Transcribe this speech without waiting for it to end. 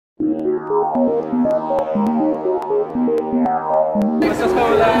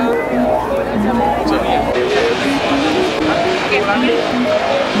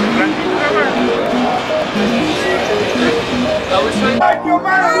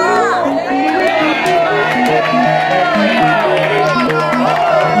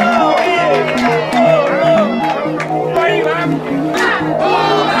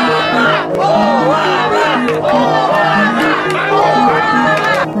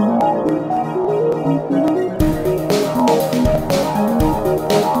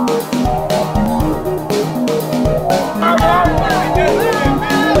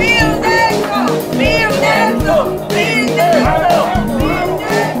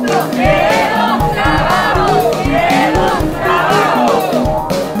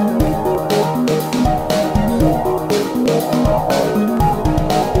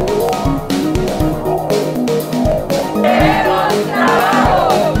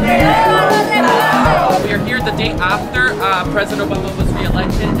President Obama was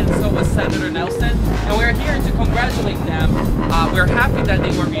re-elected, and so was Senator Nelson, and we're here to congratulate them. We're happy that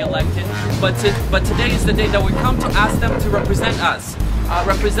they were re-elected, but today is the day that we come to ask them to represent us,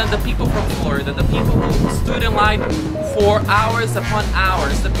 represent the people from Florida, the people who stood in line for hours upon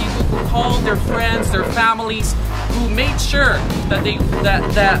hours, the people who called their friends, their families, who made sure that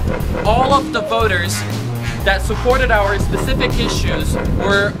that all of the voters that supported our specific issues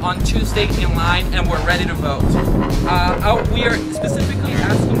were on Tuesday in line and were ready to vote. We are specifically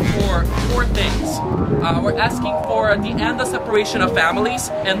asking for 4 things. We're asking for the end of separation of families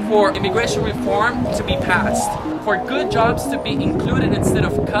and for immigration reform to be passed, for good jobs to be included instead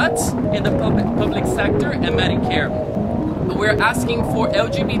of cuts in the public sector and Medicare. We're asking for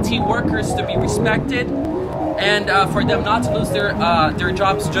LGBT workers to be respected and for them not to lose their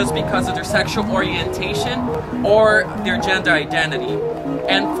jobs just because of their sexual orientation or their gender identity,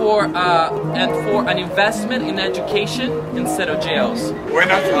 and for an investment in education instead of jails.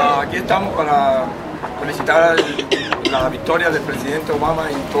 Buenas, aquí estamos para felicitar la victoria del presidente Obama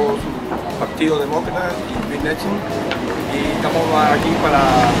y todo su partido demócrata y Bill Nelson, y estamos aquí para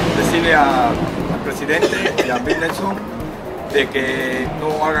decirle al presidente y a Bill Nelson de que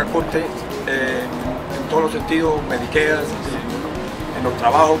no haga corte en todos los sentidos, Medicare, en los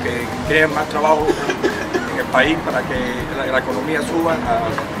trabajos, que creen más trabajo en el país para que la economía suba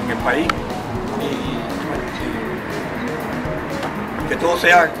en el país, y que todo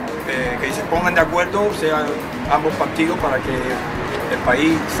sea, que se pongan de acuerdo, sean ambos partidos para que el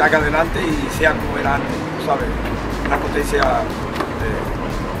país salga adelante y sea como era antes, ¿sabes? Una potencia,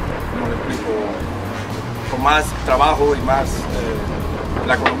 como le explico, con más trabajo y más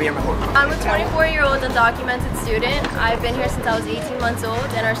la economía mejor. I'm a 24-year-old undocumented student. I've been here since I was 18 months old,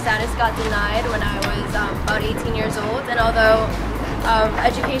 and our status got denied when I was about 18 years old. And although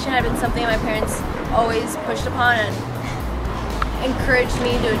education had been something my parents always pushed upon and encouraged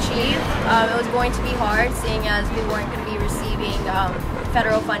me to achieve, it was going to be hard, seeing as we weren't going to be receiving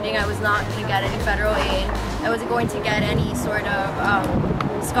federal funding. I was not going to get any federal aid. I wasn't going to get any sort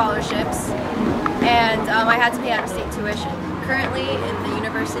of scholarships, and I had to pay out-of-state tuition. Currently, in the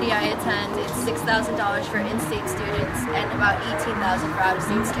university I attend, it's $6,000 for in-state students and about $18,000 for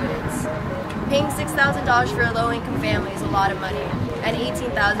out-of-state students. Paying $6,000 for a low-income family is a lot of money, and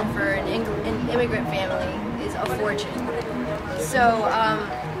 $18,000 for an immigrant family is a fortune. So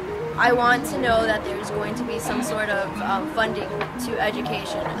I want to know that there's going to be some sort of funding to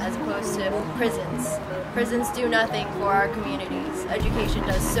education as opposed to prisons. Prisons do nothing for our communities. Education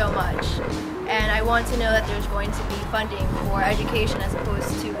does so much. And I want to know that there's going to be funding for education as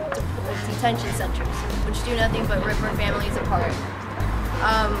opposed to detention centers, which do nothing but rip our families apart.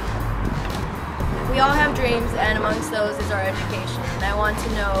 We all have dreams, and amongst those is our education. And I want to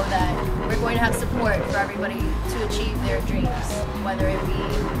know that we're going to have support for everybody to achieve their dreams, whether it be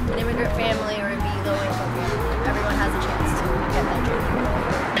an immigrant family or it be low-income family. Everyone has a chance to get that dream.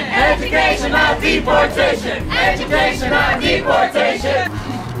 Education, not deportation! Education, not deportation!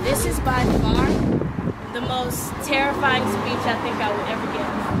 This is by far the most terrifying speech I think I would ever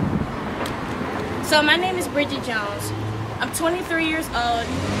give. So my name is Bridget Jones. I'm 23 years old,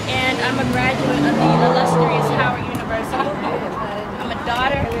 and I'm a graduate of the illustrious Howard University. I'm a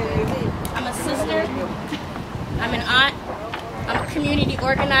daughter, I'm a sister, I'm an aunt, I'm a community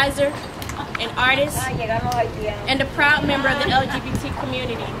organizer, an artist, and a proud member of the LGBT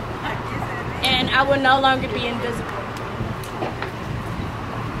community. And I will no longer be invisible.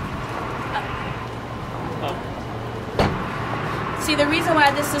 See, the reason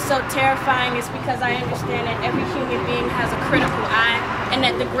why this is so terrifying is because I understand that every human being has a critical eye, and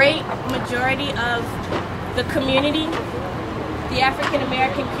that the great majority of the community the African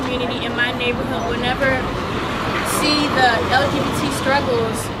American community in my neighborhood will never see the LGBT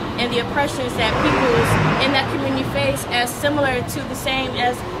struggles and the oppressions that people in that community face as similar to the same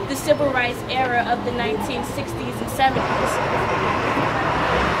as the civil rights era of the 1960s and 70s.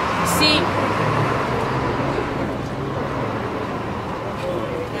 See,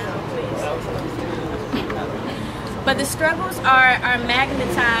 but the struggles are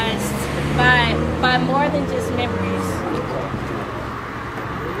magnetized by more than just memories.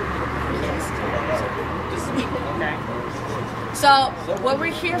 So what we're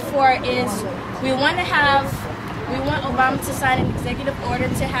here for is we want Obama to sign an executive order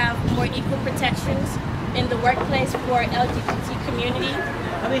to have more equal protections in the workplace for LGBT community,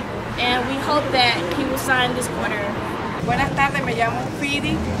 and we hope that he will sign this order. Buenas tardes, me llamo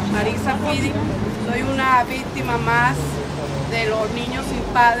Fidi, Marisa Fidi. Soy una víctima más de los niños sin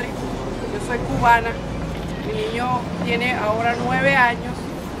padre. Yo soy cubana. Mi niño tiene ahora 9 años.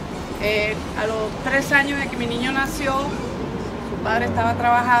 A los 3 años de que mi niño nació, su padre estaba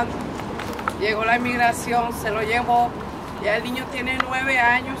trabajando. Llegó la inmigración, se lo llevó. Ya el niño tiene 9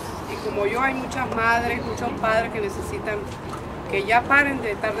 años y como yo hay muchas madres, muchos padres que necesitan que ya paren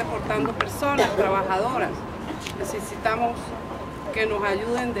de estar deportando personas trabajadoras. Necesitamos que nos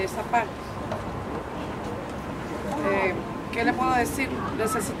ayuden de esa parte. ¿Qué le puedo decir?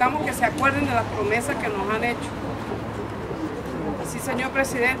 Necesitamos que se acuerden de las promesas que nos han hecho. Así, señor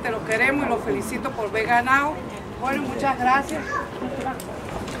presidente, lo queremos y lo felicito por haber ganado. Bueno, muchas gracias.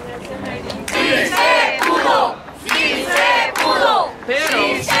 ¡Sí se pudo! ¡Sí se pudo! Pero,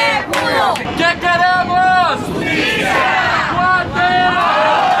 ¡Sí se pudo! ¿qué queremos? ¿Cuándo?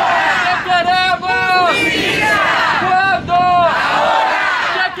 ¿Qué queremos? ¿Cuándo?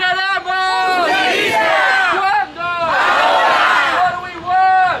 ¿Qué queremos? ¿Cuándo? What do we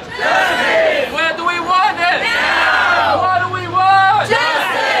want? Justice! Where do we want it? Now! What do we want?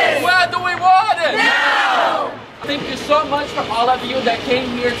 Justice! Where do we want it? Now! Thank you so much for all of you that came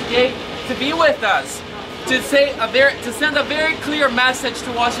here today to be with us, to send a very clear message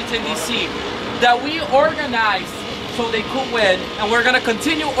to Washington, D.C. that we organized so they could win, and we're going to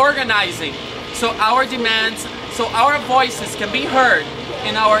continue organizing so our demands, so our voices can be heard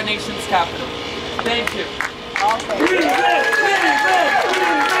in our nation's capital. Thank you.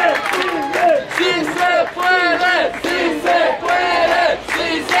 Sí se puede, sí se puede,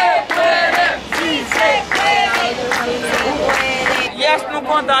 sí se puede, sí se puede. Yes, nous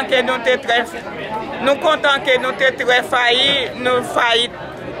contents que nous te très failli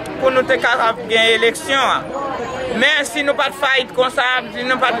pour nous te capable gagner l'élection. Mais si nous pas de faillite comme ça, si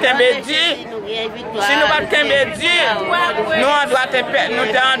nous pas de Kembedi, nous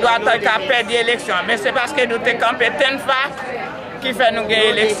doit perdre l'élection. Mais c'est parce que nous te compétents qui fait nous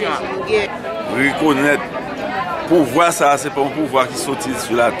gagner l'élection. Reconnaître pouvoir, ça c'est pas un pouvoir qui sortit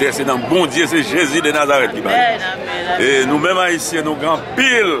sur la terre, c'est dans bon Dieu, c'est Jésus de Nazareth qui parle. Et nous-mêmes haïtiens, nous avons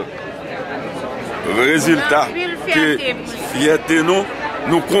pile résultat que fierté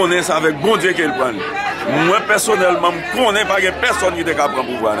nous connaissons avec bon Dieu qu'il prend. Moi personnellement, je ne connais pas personne qui est capable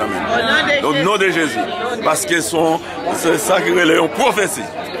de pouvoir. Au nom de Jésus. Parce que c'est ça qui est une prophétie.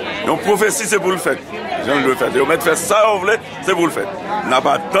 Une prophétie, c'est pour le faire. Je le fais. Et on mettre faire ça, c'est pour le faire. On n'a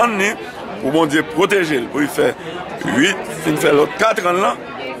pas attendu pour mon Dieu protéger, pour il faire 8, il fait l'autre 4 ans là,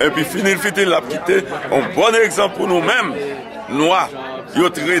 et puis finir la quitter. Un bon exemple pour nous-mêmes, noirs, qui ont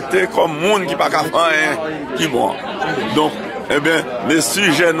traité comme monde qui n'a pas faire rien, qui mort. Donc, eh bien, les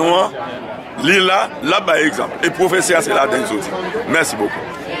sujets noirs, là, par exemple. Et prophétie, c'est la dernière chose. Merci beaucoup.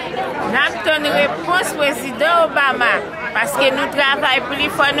 Nous avons une réponse président Obama, parce que nous travaillons plus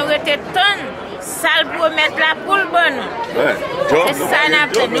fort, nous retenons. Ça pour mettre la poule bonne. C'est ça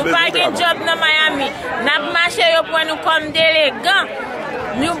nous pas de job dans Miami. Nous marchons pour nous comme délégants.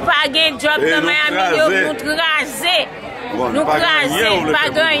 Nous pas de job dans Miami, nous raser. Nous craser, pas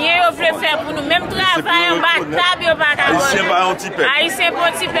gagner, on veut faire pour nous. Même travail en bataille, on va pas Haïtiens pas un petit peuple. Haïtiens pas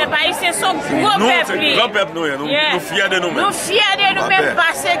un petit peuple. Haïtiens sont gros peuple. Nous, c'est grand peuple, nous fiers de nous-mêmes. Nous fiers de nous-mêmes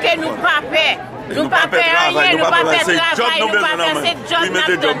parce que nous pas peur. Nous pas faire rien, nous pas faire travail, nous pas faire cette job. Vous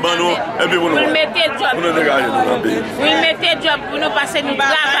mettez job pour nous, et puis vous mettez job pour nous. Vous mettez job pour nous parce que nous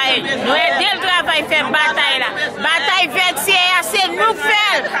travaillons. Nous aidons le travail faire bataille là. Bataille vexée, c'est nous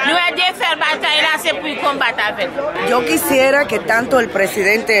faire. Nous aider faire bataille là, c'est pour combattre avec. Yo quisiera que tanto el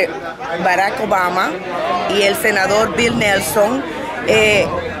presidente Barack Obama y el senador Bill Nelson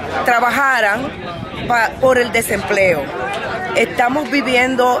trabajaran por el desempleo. Estamos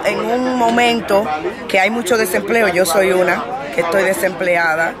viviendo en un momento que hay mucho desempleo. Yo soy una que estoy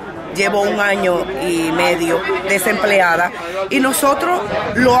desempleada. llevo 1 año y medio desempleada y nosotros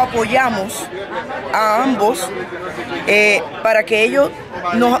lo apoyamos a ambos para que ellos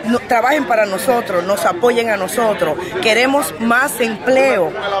trabajen para nosotros, nos apoyen a nosotros. Queremos más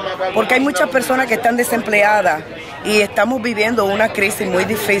empleo porque hay muchas personas que están desempleadas y estamos viviendo una crisis muy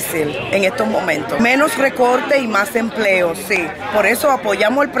difícil en estos momentos. Menos recorte y más empleo, sí. Por eso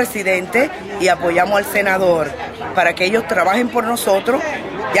apoyamos al presidente y apoyamos al senador para que ellos trabajen por nosotros,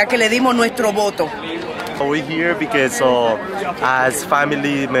 ya que le dimos nuestro voto. We're here because as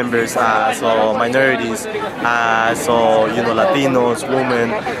family members, as minorities, as Latinos,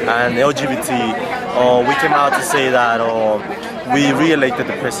 women, and LGBT, we came out to say that we re-elected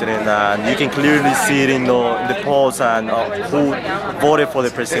the president, and you can clearly see it in the polls and who voted for the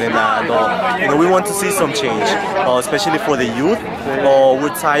president. And we want to see some change, especially for the youth.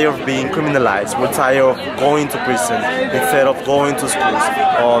 We're tired of being criminalized. We're tired of going to prison instead of going to schools.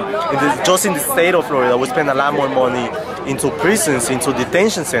 Just in the state of Florida, we spend a lot more money into prisons, into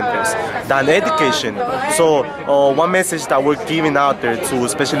detention centers, than education. So one message that we're giving out there to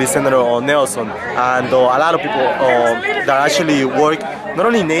especially Senator Nelson and a lot of people that actually work not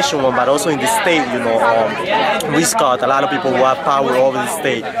only nationwide but also in the state, we got a lot of people who have power over the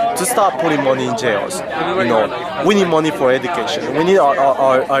state to stop putting money in jails. We need money for education. We need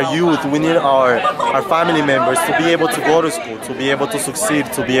our youth, we need our family members to be able to go to school, to be able to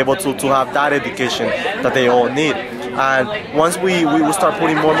succeed, to be able to have that education that they all need. And once we start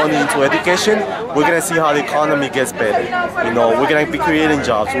putting more money into education, we're going to see how the economy gets better. We're going to be creating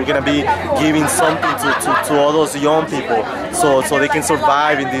jobs. We're going to be giving something to all those young people so they can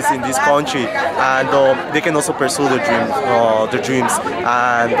survive in this country, and they can also pursue their dreams.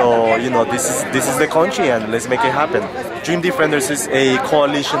 And this is the country, and let's make it happen. Dream Defenders is a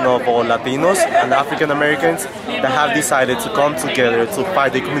coalition of Latinos and African Americans that have decided to come together to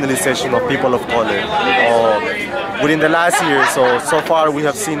fight the criminalization of people of color. Within the last year, so far we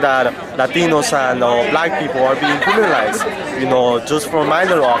have seen that Latinos and black people are being criminalized, just for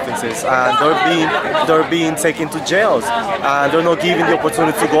minor offenses, and they're being taken to jails, and they're not given the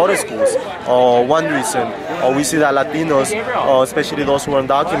opportunity to go to schools. One reason, we see that Latinos, especially those who are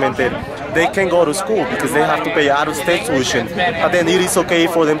undocumented, they can go to school because they have to pay out-of-state tuition, but then it is okay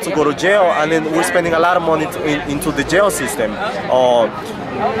for them to go to jail, and then we're spending a lot of money into the jail system.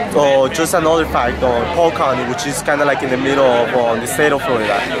 Just another fact, Polk County, which is kind of like in the middle of the state of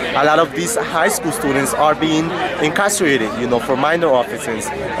Florida, a lot of these high school students are being incarcerated, for minor offenses.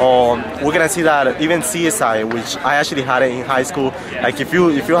 We're gonna see that even CSI, which I actually had it in high school. Like if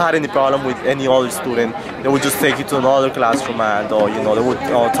you had any problem with any other student, they would just take you to another classroom and they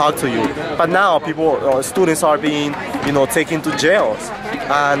would talk to you. But now students are being taken to jails,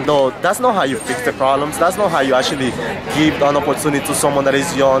 and that's not how you fix the problems. That's not how you actually give an opportunity to someone that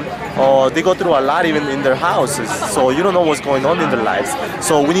is young. They go through a lot even in their houses, so you don't know what's going on in their lives.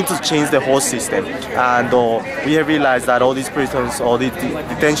 So we need to change the whole system, and we have realized that all these prisons, all these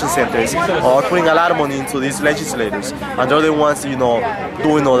detention centers are putting a lot of money into these legislators, and they're the ones doing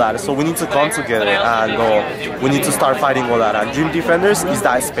all that. So we need to come together, and we need to start fighting all that. And Dream Defenders is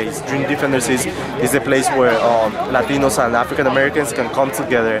that space. Dream Defenders is the place where Latinos and African Americans can come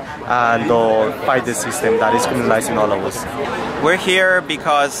together and fight the system that is criminalizing all of us. We're here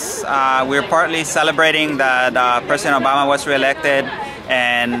because we're partly celebrating that President Obama was reelected,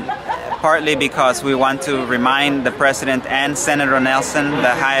 and partly because we want to remind the President and Senator Nelson,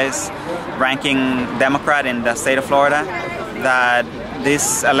 the highest ranking Democrat in the state of Florida, that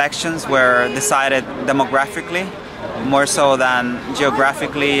these elections were decided demographically more so than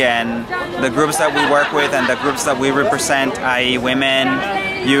geographically, and the groups that we work with and the groups that we represent, i.e. women,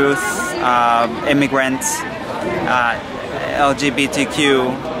 youth, immigrants,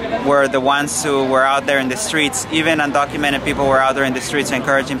 LGBTQ, were the ones who were out there in the streets. Even undocumented people were out there in the streets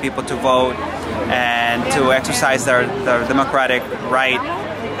encouraging people to vote and to exercise their democratic right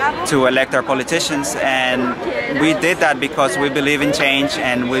to elect our politicians. And we did that because we believe in change,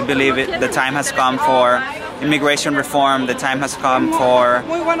 and we believe the time has come for immigration reform, the time has come for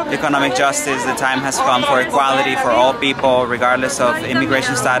economic justice, the time has come for equality for all people regardless of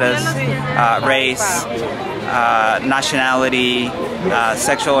immigration status, race, nationality,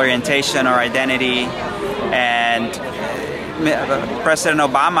 sexual orientation or identity. And President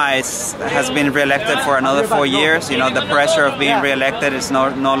Obama has been re-elected for another 4 years. The pressure of being re-elected is no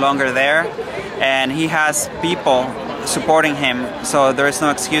longer there, and he has people supporting him, so there is no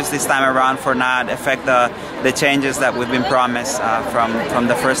excuse this time around for not effect the changes that we've been promised from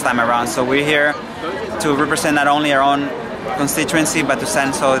the first time around. So we're here to represent not only our own constituency, but to stand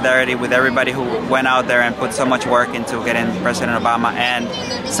in solidarity with everybody who went out there and put so much work into getting President Obama and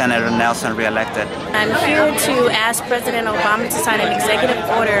Senator Nelson reelected. I'm here to ask President Obama to sign an executive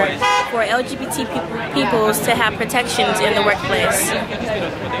order for LGBT peoples to have protections in the workplace.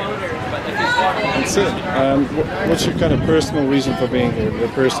 That's it. What's your kind of personal reason for being here, your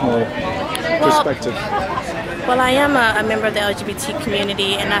personal perspective? Well, I am a member of the LGBT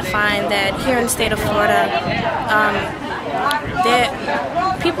community, and I find that here in the state of Florida,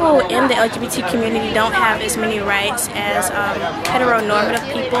 people in the LGBT community don't have as many rights as heteronormative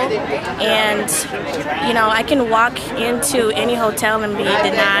people. And, you know, I can walk into any hotel and be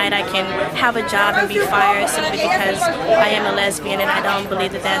denied. I can have a job and be fired simply because I am a lesbian, and I don't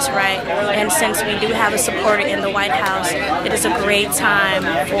believe that that's right. And since we do have a supporter in the White House, it is a great time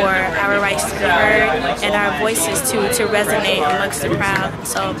for our rights to be heard and our voices to resonate amongst the crowd.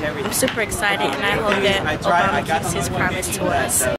 So I'm super excited, and I hope that Obama keeps his promise to us.